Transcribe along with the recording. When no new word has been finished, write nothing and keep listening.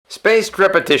Spaced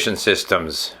repetition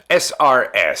systems,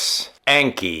 SRS.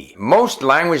 Anki. Most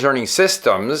language learning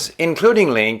systems, including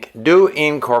LINC, do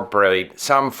incorporate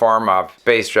some form of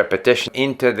spaced repetition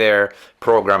into their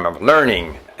program of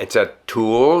learning. It's a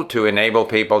tool to enable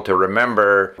people to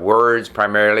remember words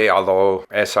primarily, although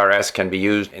SRS can be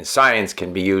used in science,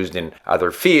 can be used in other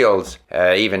fields.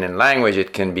 Even in language,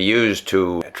 it can be used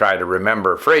to try to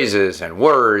remember phrases and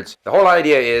words. The whole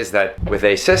idea is that with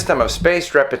a system of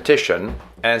spaced repetition,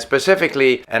 and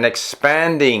specifically an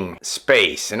expanding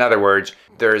space, in other words,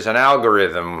 there's an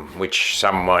algorithm which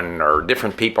someone or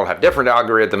different people have different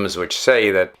algorithms which say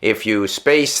that if you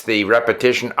space the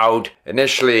repetition out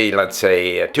initially, let's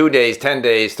say 2 days, 10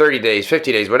 days, 30 days,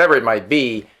 50 days, whatever it might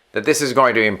be, that this is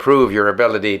going to improve your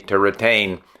ability to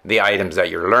retain the items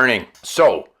that you're learning.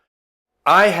 So,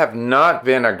 I have not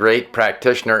been a great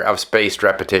practitioner of spaced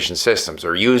repetition systems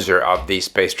or user of these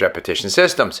spaced repetition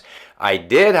systems. I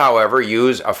did, however,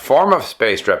 use a form of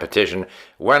spaced repetition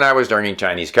when I was learning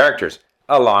Chinese characters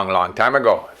a long time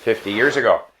ago, 50 years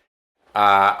ago.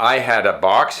 I had a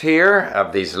box here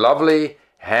of these lovely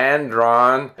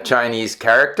hand-drawn Chinese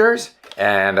characters,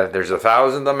 and there's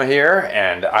 1,000 of them here,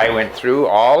 and I went through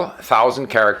all 1,000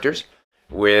 characters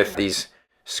with these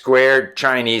squared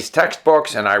Chinese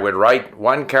textbooks, and I would write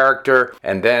one character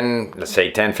and then, let's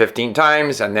say 10, 15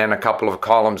 times, and then a couple of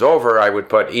columns over I would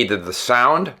put either the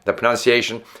sound, the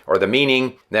pronunciation, or the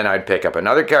meaning. Then I'd pick up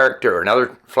another character or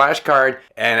another flashcard,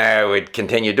 and I would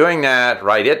continue doing that,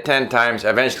 write it 10 times.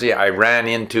 Eventually I ran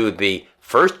into the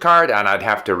first card and I'd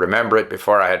have to remember it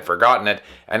before I had forgotten it,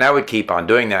 and I would keep on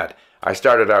doing that. I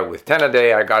started out with 10 a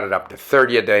day, I got it up to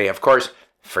 30 a day, of course,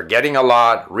 forgetting a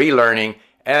lot, relearning,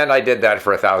 and I did that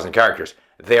for 1,000 characters.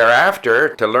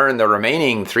 Thereafter, to learn the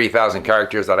remaining 3,000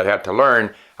 characters that I had to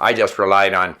learn, I just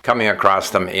relied on coming across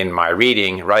them in my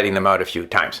reading, writing them out a few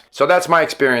times. So that's my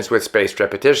experience with spaced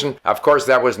repetition. Of course,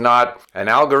 that was not an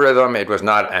algorithm. It was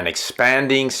not an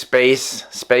expanding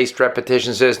spaced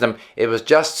repetition system. It was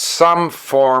just some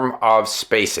form of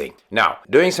spacing. Now,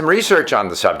 doing some research on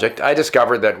the subject, I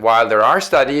discovered that while there are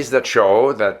studies that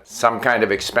show that some kind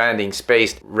of expanding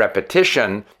spaced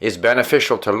repetition is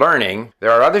beneficial to learning,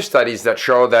 there are other studies that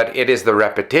show that it is the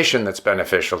repetition that's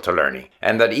beneficial to learning,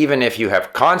 and that even if you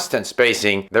have constant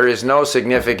spacing, there is no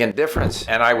significant difference.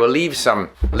 And I will leave some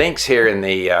links here in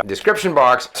the description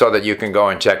box so that you can go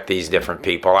and check these different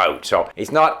people out. So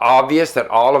it's not obvious that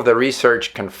all of the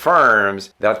research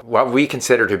confirms that what we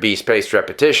consider to be spaced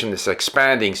repetition, this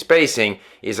expanding spacing,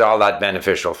 is all that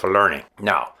beneficial for learning.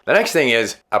 Now, the next thing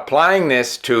is applying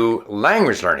this to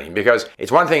language learning, because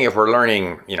it's one thing if we're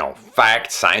learning,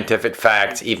 facts, scientific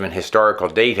facts, even historical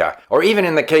data, or even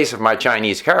in the case of my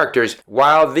Chinese characters,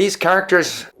 while these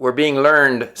characters were being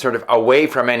learned sort of away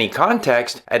from any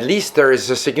context, at least there is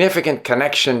a significant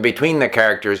connection between the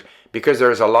characters, because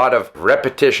there's a lot of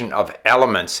repetition of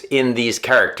elements in these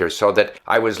characters, so that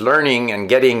I was learning and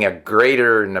getting a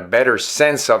greater and a better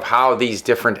sense of how these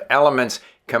different elements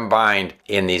combined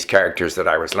in these characters that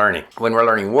I was learning. When we're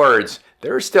learning words,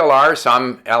 there still are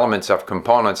some elements of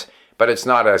components, but it's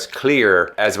not as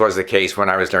clear as was the case when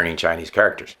I was learning Chinese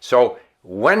characters. So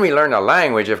when we learn a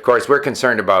language, of course, we're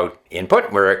concerned about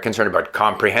input, we're concerned about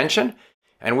comprehension,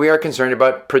 and we are concerned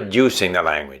about producing the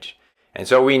language. And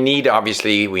so we need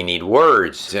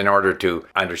words in order to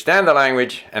understand the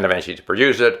language and eventually to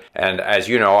produce it. And as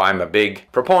you know, I'm a big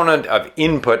proponent of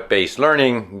input-based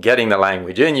learning, getting the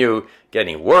language in you,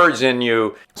 getting words in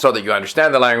you so that you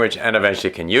understand the language and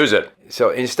eventually can use it. So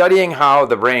in studying how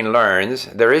the brain learns,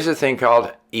 there is a thing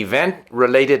called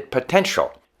event-related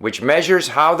potential, which measures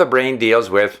how the brain deals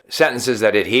with sentences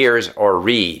that it hears or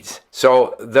reads.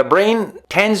 So the brain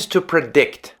tends to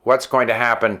predict what's going to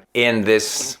happen in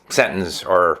this sentence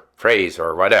or phrase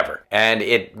or whatever. And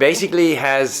it basically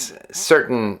has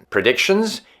certain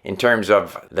predictions in terms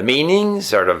of the meaning,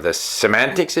 sort of the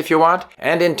semantics if you want,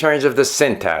 and in terms of the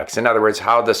syntax, in other words,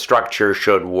 how the structure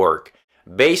should work.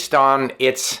 Based on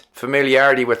its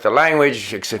familiarity with the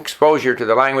language, its exposure to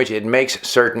the language, it makes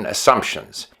certain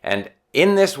assumptions. And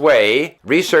in this way,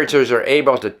 researchers are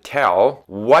able to tell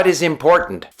what is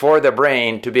important for the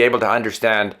brain to be able to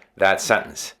understand that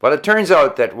sentence. Well, it turns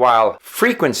out that while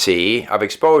frequency of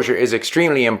exposure is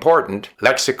extremely important,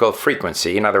 lexical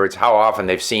frequency, in other words, how often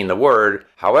they've seen the word,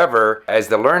 however, as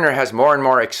the learner has more and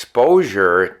more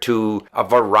exposure to a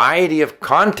variety of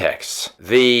contexts,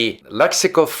 the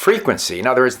lexical frequency, in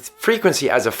other words, frequency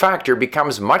as a factor,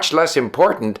 becomes much less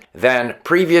important than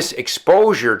previous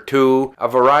exposure to a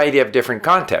variety of different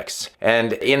contexts.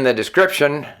 And in the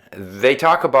description they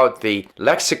talk about the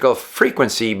lexical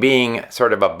frequency being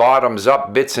sort of a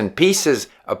bottoms-up bits and pieces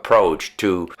approach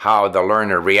to how the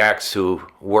learner reacts to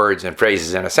words and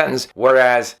phrases in a sentence,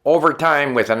 whereas over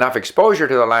time, with enough exposure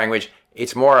to the language,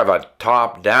 it's more of a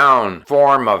top-down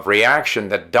form of reaction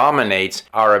that dominates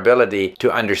our ability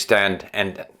to understand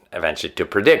and eventually to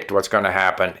predict what's going to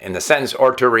happen in the sentence,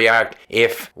 or to react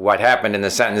if what happened in the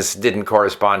sentence didn't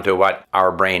correspond to what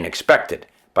our brain expected.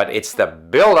 But it's the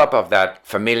buildup of that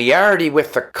familiarity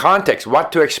with the context,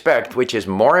 what to expect, which is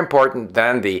more important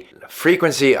than the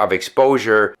frequency of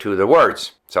exposure to the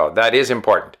words. So that is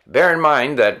important. Bear in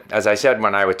mind that, as I said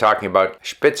when I was talking about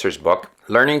Spitzer's book,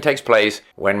 learning takes place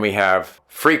when we have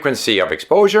frequency of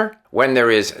exposure, when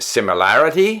there is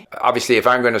similarity. Obviously, if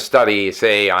I'm going to study,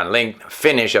 say, on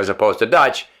Finnish as opposed to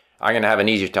Dutch, I'm going to have an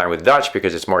easier time with Dutch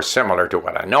because it's more similar to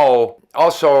what I know.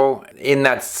 Also, in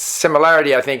that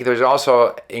similarity, I think there's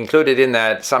also included in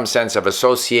that some sense of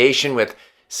association with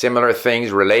similar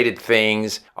things, related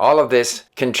things. All of this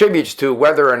contributes to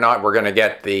whether or not we're going to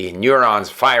get the neurons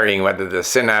firing, whether the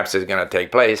synapse is going to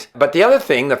take place. But the other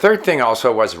thing, the third thing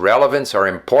also was relevance or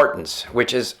importance,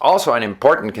 which is also an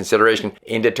important consideration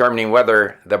in determining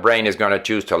whether the brain is going to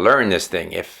choose to learn this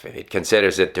thing, if it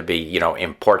considers it to be,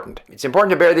 important. It's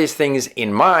important to bear these things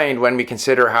in mind when we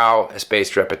consider how a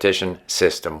spaced repetition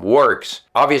system works.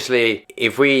 Obviously,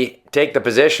 if we take the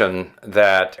position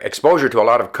that exposure to a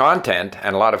lot of content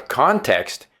and a lot of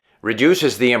context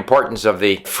reduces the importance of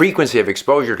the frequency of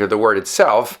exposure to the word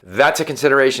itself, that's a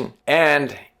consideration.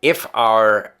 And if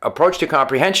our approach to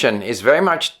comprehension is very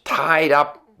much tied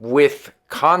up with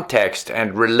context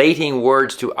and relating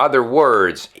words to other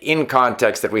words in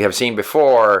context that we have seen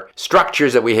before,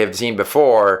 structures that we have seen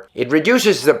before, it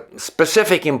reduces the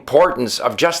specific importance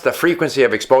of just the frequency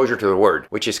of exposure to the word,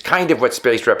 which is kind of what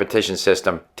spaced repetition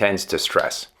system tends to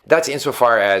stress. That's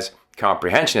insofar as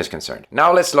comprehension is concerned.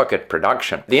 Now let's look at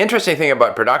production. The interesting thing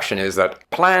about production is that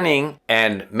planning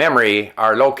and memory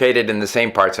are located in the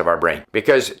same parts of our brain.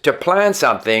 Because to plan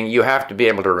something, you have to be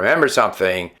able to remember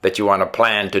something that you want to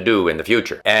plan to do in the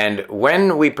future. And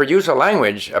when we produce a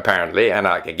language, apparently, and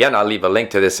I'll leave a link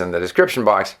to this in the description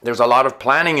box, there's a lot of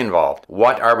planning involved.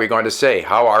 What are we going to say?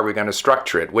 How are we going to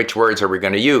structure it? Which words are we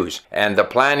going to use? And the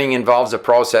planning involves a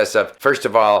process of, first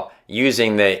of all,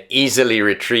 using the easily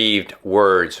retrieved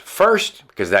words first,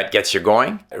 because that gets you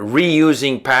going,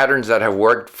 reusing patterns that have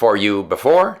worked for you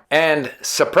before, and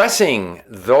suppressing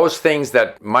those things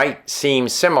that might seem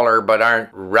similar but aren't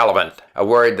relevant. A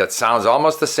word that sounds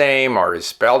almost the same or is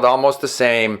spelled almost the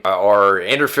same or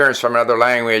interference from another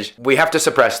language, we have to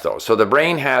suppress those. So the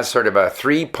brain has sort of a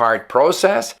three-part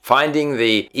process: finding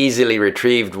the easily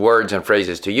retrieved words and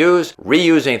phrases to use,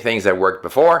 reusing things that worked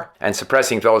before, and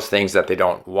suppressing those things that they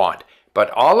don't want. But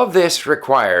all of this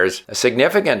requires a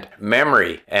significant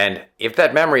memory, and if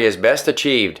that memory is best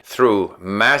achieved through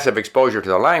massive exposure to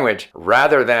the language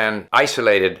rather than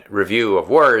isolated review of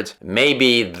words,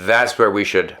 maybe that's where we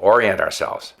should orient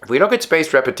ourselves. If we look at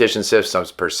spaced repetition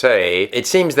systems per se, it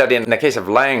seems that in the case of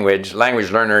language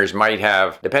learners might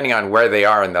have, depending on where they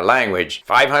are in the language,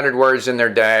 500 words in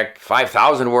their deck,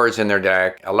 5,000 words in their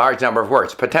deck, a large number of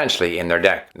words potentially in their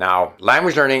deck. Now,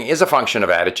 language learning is a function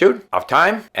of attitude, of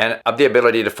time, and of the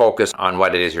ability to focus on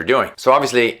what it is you're doing. So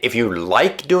obviously, if you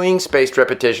like doing spaced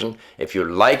repetition, if you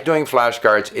like doing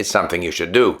flashcards, it's something you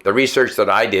should do. The research that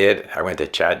I did, I went to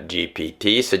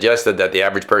ChatGPT, suggested that the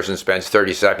average person spends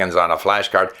 30 seconds on a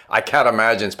flashcard. I can't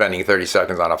imagine spending 30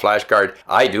 seconds on a flashcard.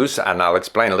 I do, and I'll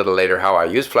explain a little later how I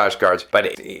use flashcards,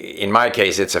 but in my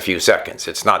case, it's a few seconds.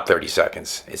 It's not 30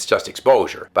 seconds. It's just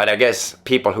exposure. But I guess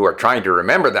people who are trying to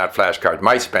remember that flashcard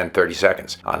might spend 30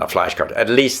 seconds on a flashcard. At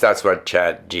least that's what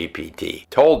ChatGPT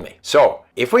told me. So,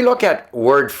 if we look at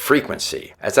word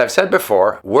frequency, as I've said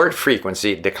before, word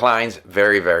frequency declines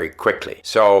very, very quickly.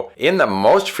 So in the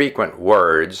most frequent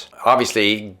words,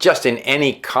 obviously just in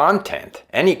any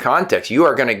context, you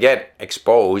are going to get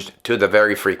exposed to the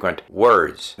very frequent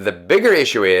words. The bigger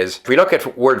issue is, if we look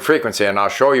at word frequency, and I'll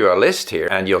show you a list here,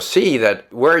 and you'll see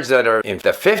that words that are in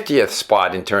the 50th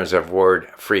spot in terms of word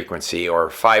frequency, or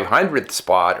 500th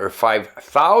spot, or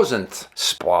 5,000th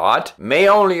spot, may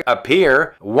only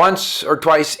appear once or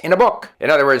twice in a book.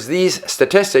 In other words, these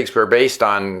statistics were based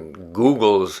on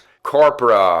Google's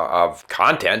corpora of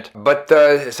content, but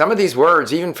some of these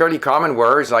words, even fairly common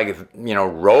words like,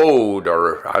 road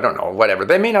or I don't know, whatever,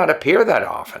 they may not appear that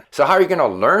often. So how are you going to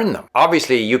learn them?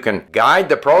 Obviously, you can guide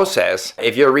the process.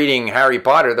 If you're reading Harry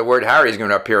Potter, the word Harry is going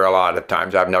to appear a lot of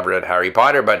times. I've never read Harry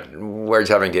Potter, but words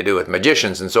having to do with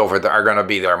magicians and so forth are going to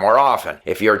be there more often.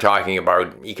 If you're talking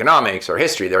about economics or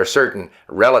history, there are certain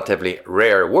relatively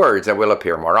rare words that will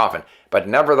appear more often. But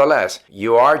nevertheless,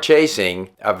 you are chasing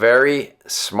a very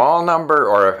small number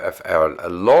or a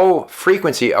low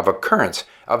frequency of occurrence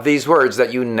of these words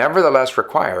that you nevertheless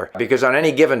require, because on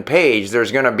any given page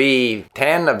there's going to be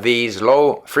 10 of these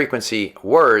low frequency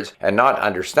words, and not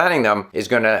understanding them is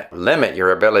going to limit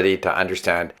your ability to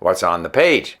understand what's on the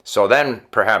page. So then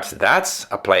perhaps that's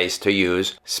a place to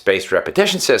use spaced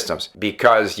repetition systems,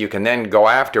 because you can then go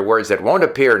after words that won't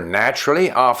appear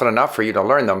naturally often enough for you to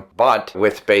learn them, but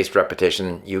with spaced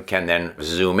repetition you can then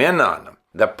zoom in on them.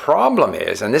 The problem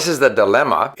is, and this is the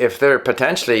dilemma, if there are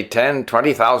potentially 10,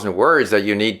 20,000 words that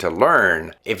you need to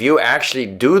learn, if you actually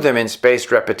do them in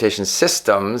spaced repetition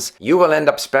systems, you will end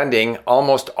up spending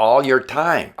almost all your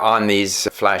time on these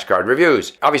flashcard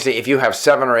reviews. Obviously, if you have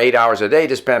 7 or 8 hours a day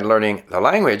to spend learning the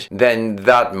language, then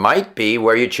that might be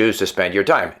where you choose to spend your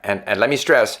time. And let me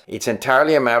stress, it's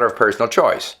entirely a matter of personal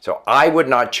choice. So I would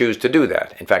not choose to do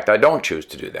that. In fact, I don't choose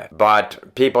to do that.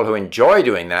 But people who enjoy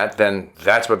doing that, then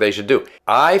that's what they should do.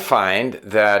 I find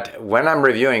that when I'm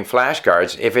reviewing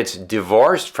flashcards, if it's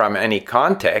divorced from any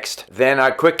context, then I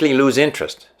quickly lose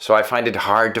interest. So I find it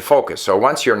hard to focus. So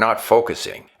once you're not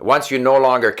focusing, once you no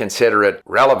longer consider it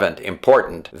relevant,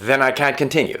 important, then I can't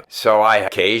continue. So I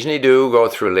occasionally do go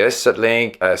through lists at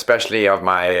Link, especially of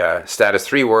my status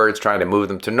 3 words, trying to move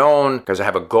them to known, because I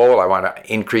have a goal. I want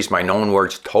to increase my known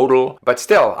words total. But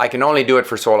still, I can only do it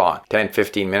for so long, 10,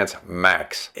 15 minutes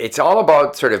max. It's all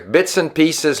about sort of bits and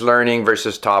pieces learning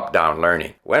versus top-down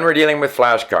learning. When we're dealing with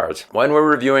flashcards, when we're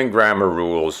reviewing grammar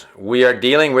rules, we are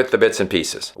dealing with the bits and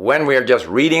pieces. When we are just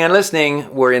reading and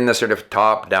listening, we're in the sort of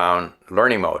top-down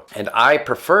learning mode. And I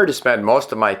prefer to spend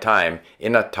most of my time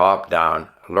in a top-down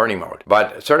learning mode.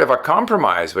 But sort of a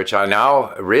compromise, which I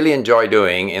now really enjoy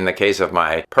doing in the case of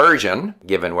my Persian,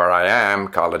 given where I am,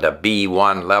 call it a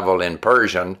B1 level in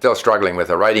Persian, still struggling with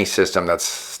a writing system that's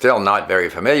still not very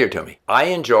familiar to me. I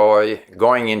enjoy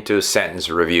going into sentence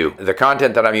review. The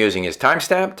content that I'm using is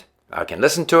time-stamped. I can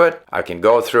listen to it, I can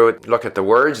go through it, look at the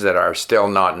words that are still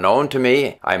not known to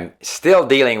me. I'm still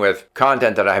dealing with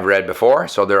content that I've read before,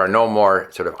 so there are no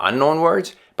more sort of unknown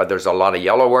words, but there's a lot of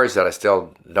yellow words that I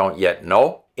still don't yet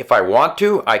know. If I want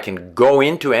to, I can go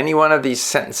into any one of these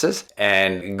sentences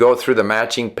and go through the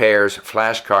matching pairs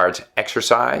flashcards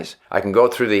exercise. I can go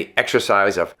through the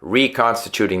exercise of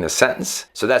reconstituting the sentence.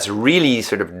 So that's really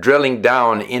sort of drilling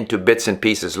down into bits and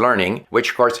pieces learning,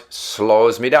 which of course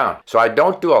slows me down. So I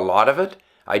don't do a lot of it.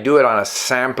 I do it on a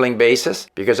sampling basis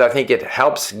because I think it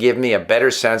helps give me a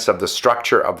better sense of the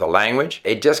structure of the language.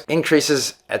 It just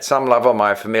increases at some level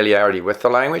my familiarity with the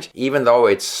language, even though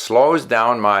it slows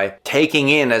down my taking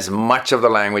in as much of the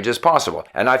language as possible.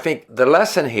 And I think the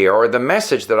lesson here, or the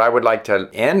message that I would like to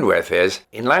end with, is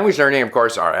in language learning, of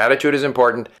course, our attitude is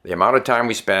important, the amount of time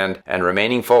we spend, and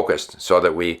remaining focused so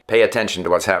that we pay attention to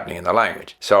what's happening in the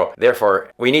language. So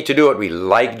therefore, we need to do what we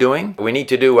like doing. We need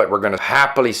to do what we're going to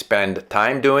happily spend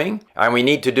time doing, and we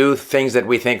need to do things that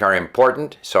we think are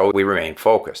important so we remain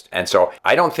focused. And so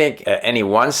I don't think any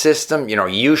one system,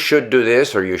 you should do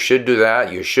this or you should do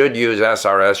that, you should use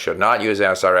SRS, should not use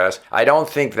SRS. I don't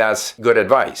think that's good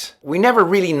advice. We never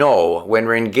really know when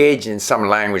we're engaged in some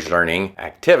language learning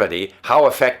activity how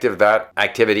effective that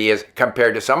activity is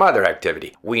compared to some other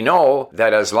activity. We know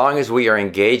that as long as we are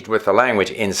engaged with the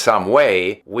language in some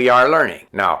way, we are learning.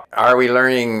 Now, are we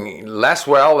learning less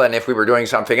well than if we were doing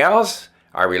something else?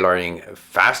 Are we learning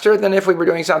faster than if we were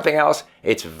doing something else?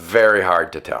 It's very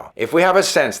hard to tell. If we have a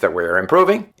sense that we are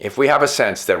improving, if we have a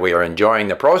sense that we are enjoying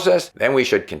the process, then we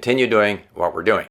should continue doing what we're doing.